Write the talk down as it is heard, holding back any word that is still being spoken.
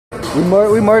We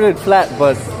murdered flat,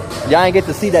 but y'all ain't get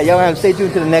to see that. Y'all have to stay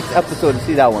tuned to the next episode to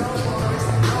see that one.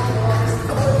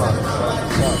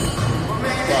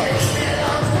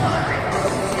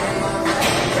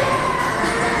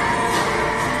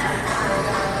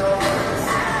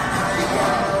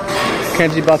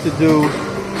 Kenji about to do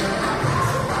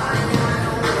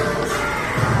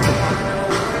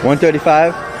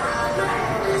 135.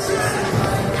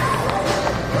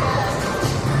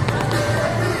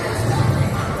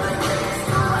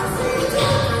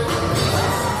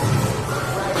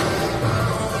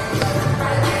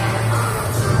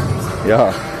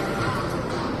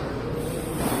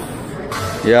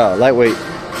 Yeah, lightweight.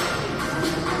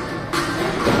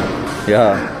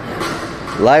 Yeah,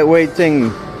 lightweight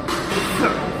thing.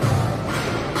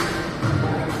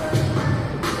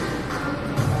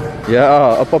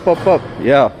 Yeah, up.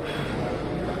 Yeah.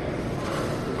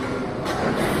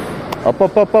 Up.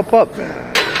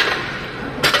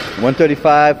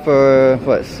 135 for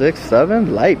what, 6,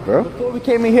 7? Light, bro. Before we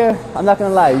came in here, I'm not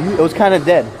gonna lie, it was kind of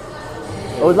dead.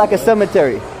 It was like a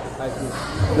cemetery.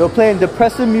 They were playing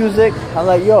depressive music. I'm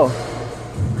like, yo,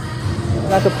 I'm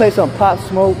gonna have to play some Pop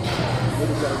Smoke.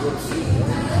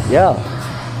 Yeah.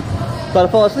 About to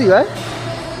fall asleep, right?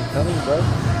 I'm telling you, bro.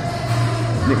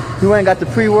 You went and got the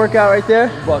pre-workout right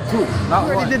there? About 2, not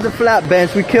we already did the flat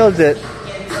bench, we killed it.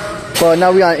 But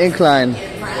now we on incline.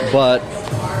 But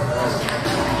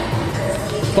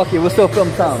fuck it, we'll still film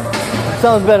sound.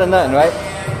 Sounds better than nothing, right?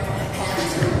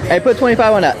 Hey, put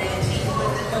 25 on that.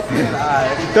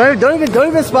 Don't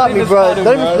even spot me, bro. Don't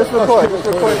even, just record. Just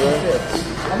record.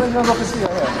 I'm gonna go see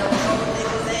right here.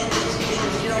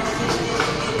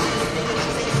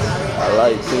 I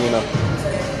like seeing them.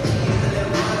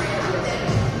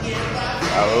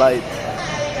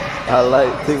 I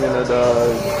like thinking of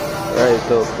dog. Right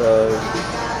though, dog.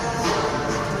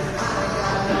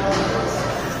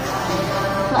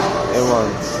 Come on,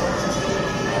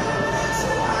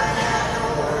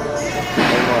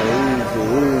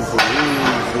 easy.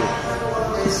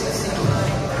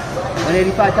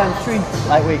 185 times 3,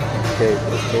 lightweight. Okay,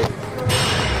 let's go.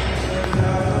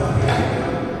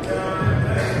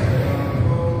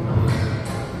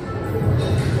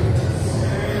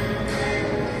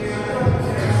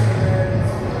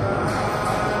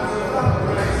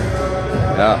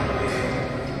 Yeah.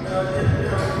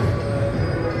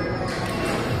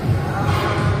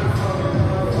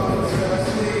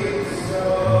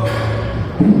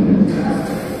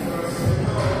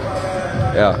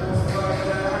 Yeah.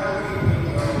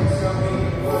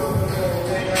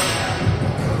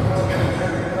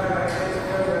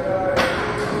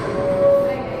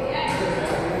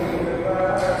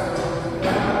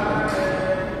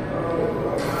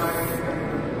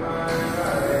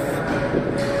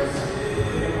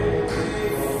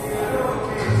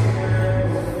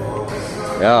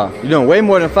 Yeah, you're doing way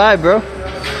more than 5, bro.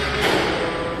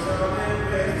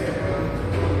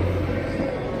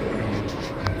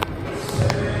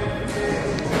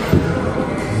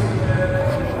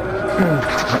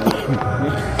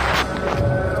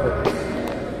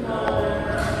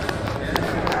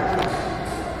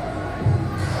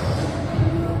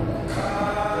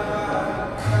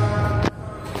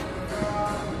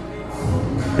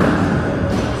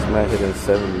 Smash it in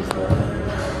 70s, man.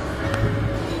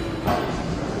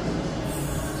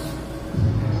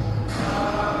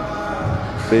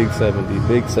 Big 70,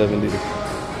 big 70.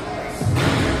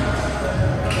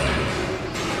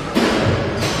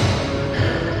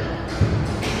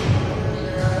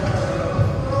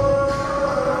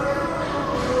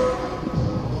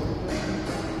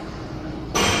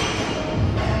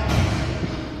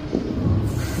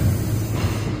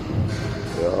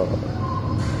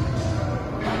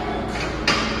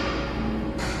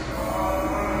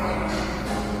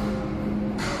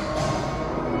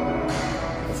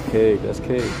 Cake, that's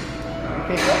cake.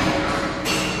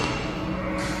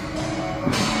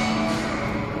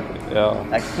 Yeah.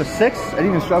 Like for 6, I didn't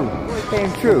even struggle. It came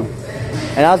true.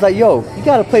 And I was like, yo, you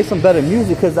gotta play some better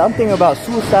music, because I'm thinking about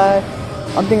suicide.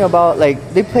 I'm thinking about, like,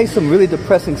 they play some really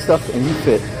depressing stuff and you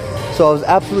fit. So I was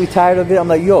absolutely tired of it. I'm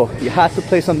like, yo, you have to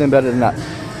play something better than that.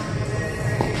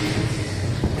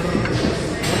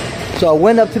 So I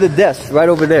went up to the desk right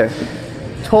over there.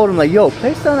 Told him, like, yo,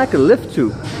 play something I could lift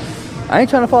to. I ain't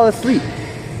trying to fall asleep.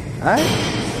 Alright?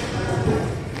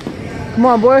 Come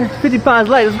on, boy. 50 pounds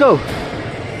light. Let's go.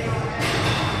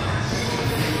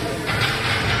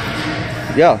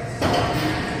 Yo.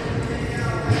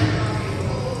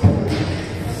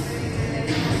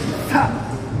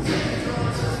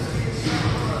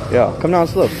 Yo, come down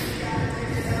slow.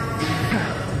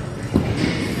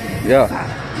 Yo.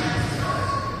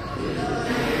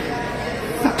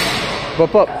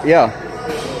 Up, yeah.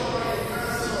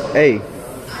 Hey.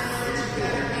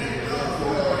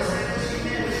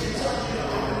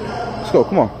 Let's go,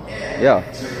 come on. Yeah.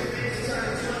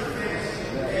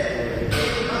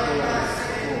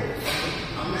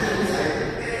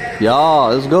 Yeah,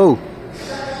 let's go.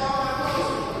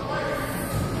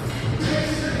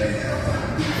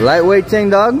 Lightweight thing,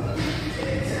 dog.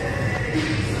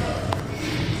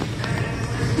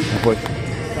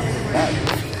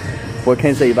 Boy,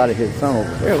 can't say you about to hit some over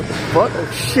there. What the fuck?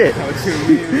 Oh shit.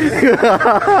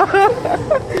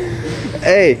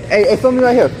 Hey, film me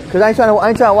right here, cause I ain't trying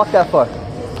to walk that far.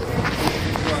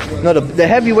 No, the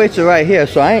heavyweights are right here,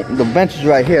 so the bench is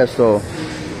right here, so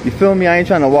you feel me? I ain't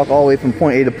trying to walk all the way from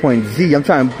point A to point Z. I'm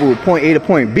trying to move point A to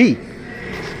point B.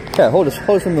 Okay, hold this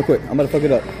one real quick. I'm about to fuck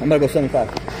it up. I'm about to go 75.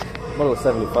 I'm about to go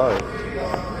 75.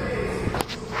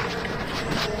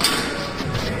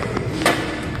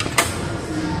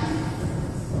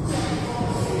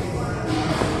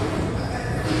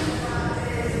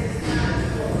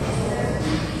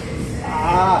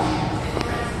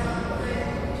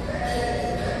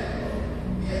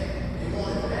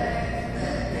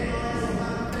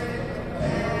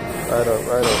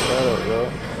 Right up, yo.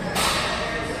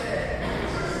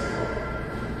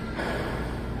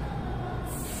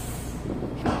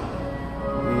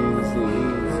 Easy.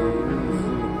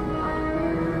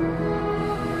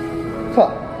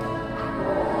 Fuck.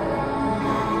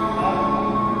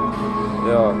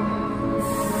 Yo.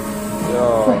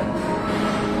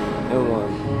 Good one.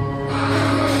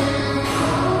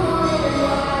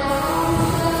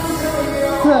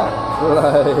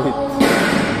 Right.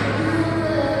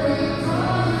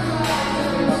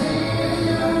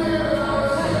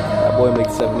 Boy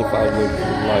makes 75 look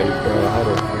light, bro. How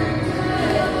the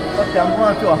Okay, I'm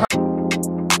going to 100.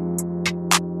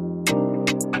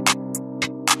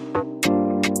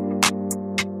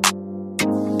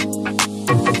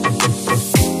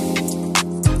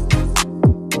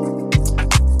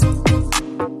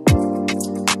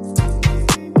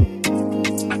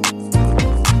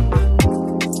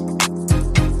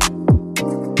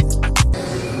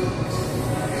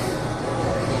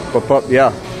 Up,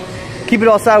 yeah. Keep it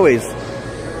all sideways.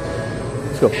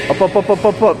 Let's go.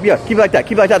 Up. Yeah, keep it like that.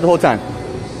 Keep it like that the whole time.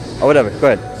 Or whatever. Go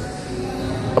ahead.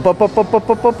 Up.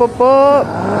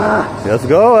 Let's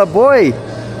go, boy.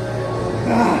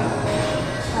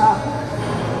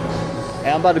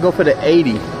 Hey, I'm about to go for the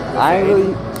 80. I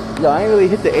ain't really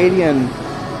hit the 80 in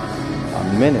a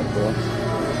minute, bro.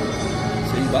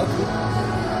 So you about to?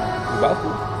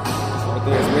 I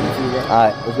think it's ready for you, bro.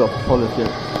 Alright, let's go. Hold this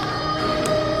shit.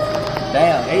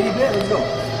 Damn, 80 bit, let's go.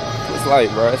 It's light,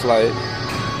 bro. It's light.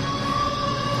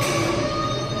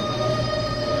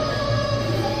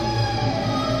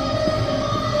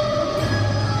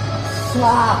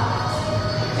 Swap.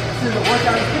 This is a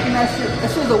workout, he's picking that shit. That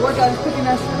shit is a workout, he's picking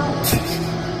that shit up.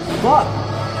 Fuck.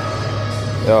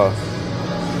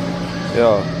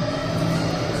 Yo.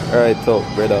 Alright, top,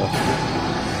 brother.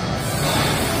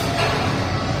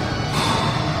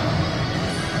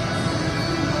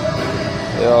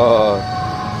 Yo.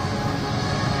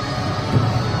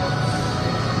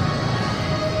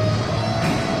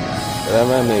 That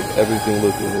man make everything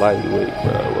look lightweight,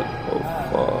 bro. What the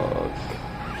fuck?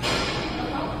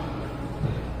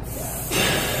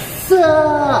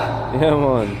 Yeah,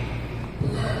 man.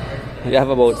 You have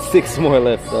about 6 more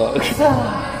left, dog.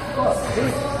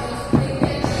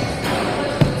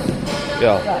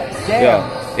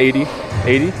 Yeah. 80.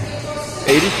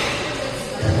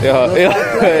 Yeah.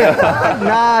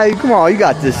 Nah, come on, you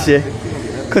got this shit.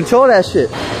 Control that shit.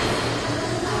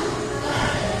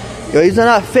 Yo, these are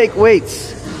not fake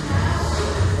weights.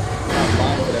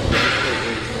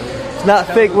 It's not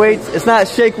fake weights. It's not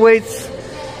shake weights.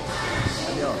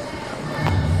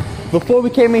 Before we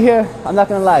came in here, I'm not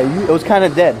gonna lie, it was kind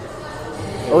of dead.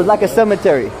 It was like a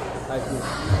cemetery.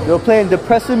 They were playing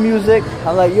depressive music.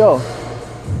 I'm like, yo,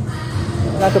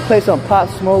 I'm not gonna play some Pop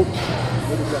Smoke.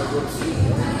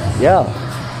 Yeah.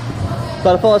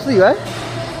 About to fall asleep, right?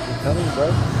 I'm telling you,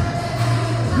 bro.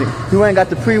 You ain't got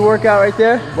the pre-workout right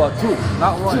there? About 2,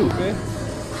 not 1. 2, okay?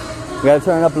 We gotta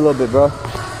turn it up a little bit, bro.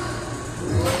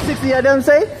 60 of them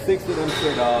say? 60 of them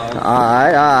say, dog.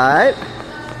 Alright.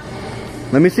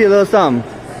 Let me see a little something.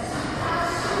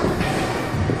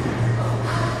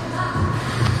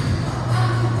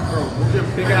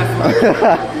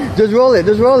 Just roll it.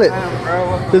 Just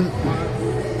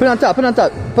put it on top. It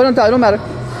don't matter.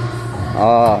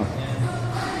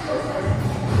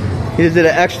 He just did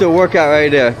an extra workout right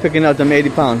there, picking up them 80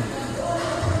 pounds.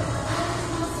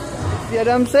 See what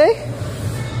I'm saying?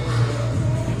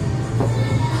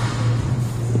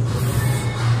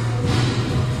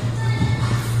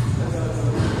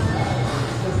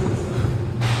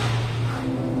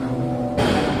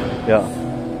 Yeah.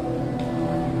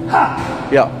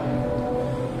 Yeah.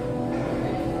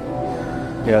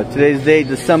 Yeah, today's date,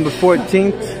 December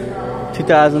 14th,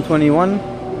 2021.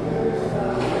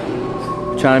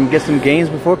 Trying to get some gains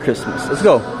before Christmas. Let's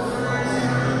go.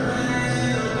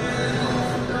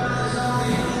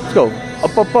 Let's go.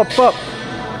 Up, up, up, up.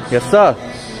 Yes, sir.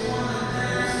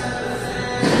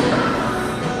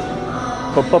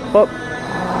 Up, up, up.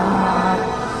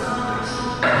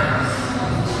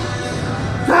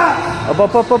 Up,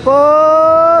 up, up, up,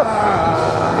 up.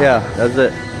 Yeah, that's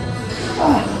it.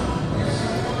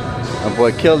 My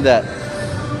boy killed that.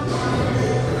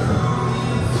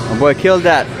 My boy killed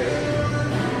that.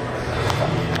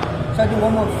 Should I do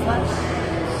one more flat?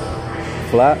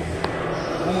 Flat?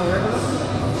 One more regular?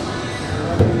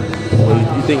 What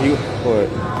you think you for it?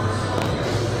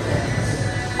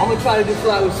 I'm gonna try to do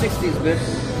flat with 60s, bitch.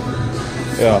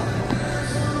 Yeah.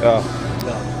 Yeah.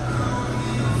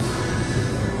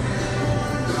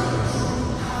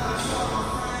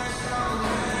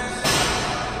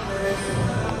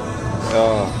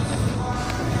 Yeah.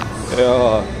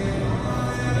 Yeah.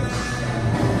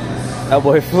 That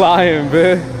boy flying,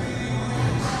 bitch.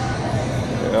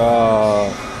 Yeah.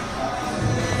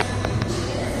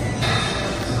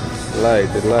 Light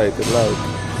it.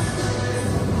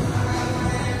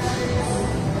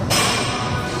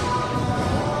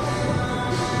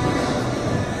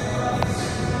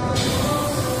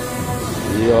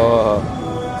 Yeah.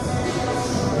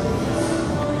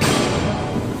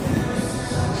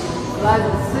 Flies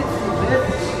with 60,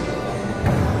 bitch.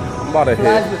 I'm about to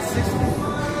Flies hit. with 60.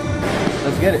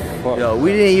 Let's get it. Yo,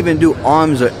 we didn't even do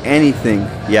arms or anything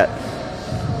yet.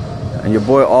 And your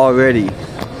boy already.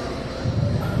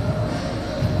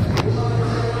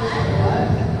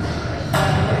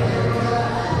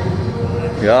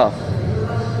 Yeah.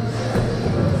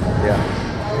 Yeah.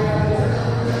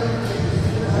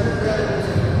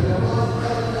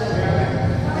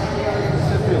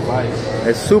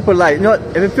 It's super light. You know what?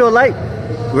 If it feel light,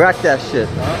 rack that shit.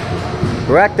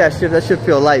 Rack that shit. That shit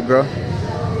feel light, bro.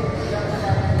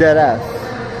 Dead ass.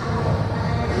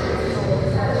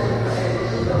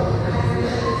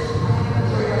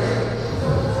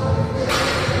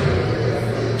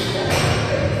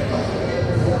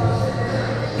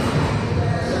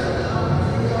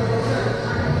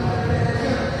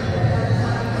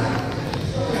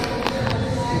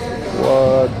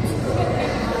 What?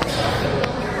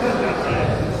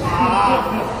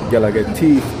 Get like a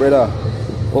teeth, brother.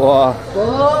 Wow.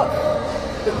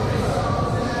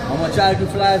 I'm gonna try to do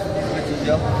flies with these bitches,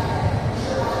 yo.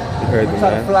 You heard the Try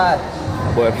to man. fly.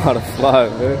 That boy about to fly,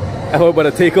 man. That boy about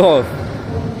to take off.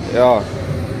 Yeah.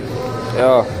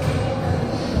 Yeah.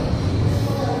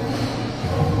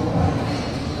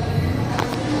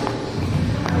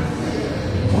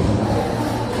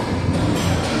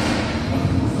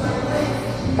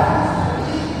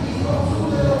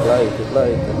 Light it.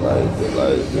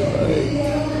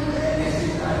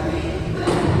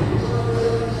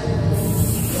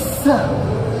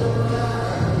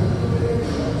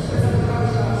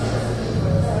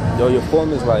 Yo, your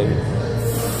form is like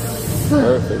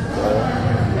perfect, bro.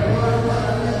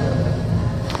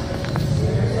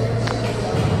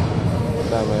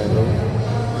 That man, look.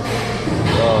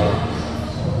 Oh.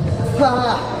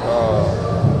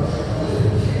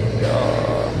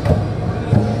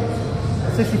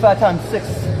 65 times 6.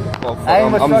 Oh, I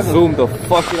ain't I'm struggle. zoomed the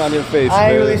fucking on your face, I man.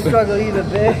 ain't really struggle either,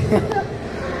 babe.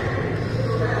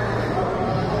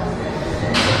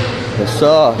 Yes,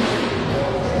 sir.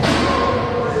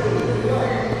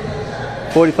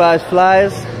 45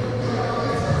 flies.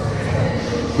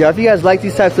 Yeah, if you guys like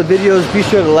these types of videos, be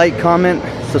sure to like, comment,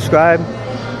 subscribe.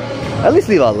 At least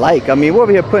leave a like. I mean, we're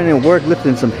over here putting in work,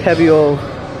 lifting some heavy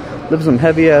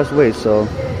ass weights, so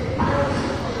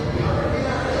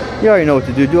you already know what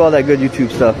to do. Do all that good YouTube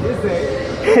stuff.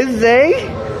 Zay.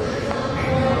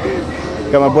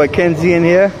 Got my boy Kenzie in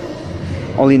here.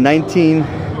 Only 19.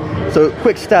 So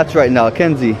quick stats right now.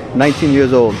 Kenzie, 19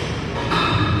 years old.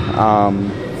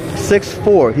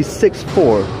 6'4". He's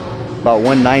 6'4", about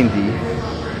 190.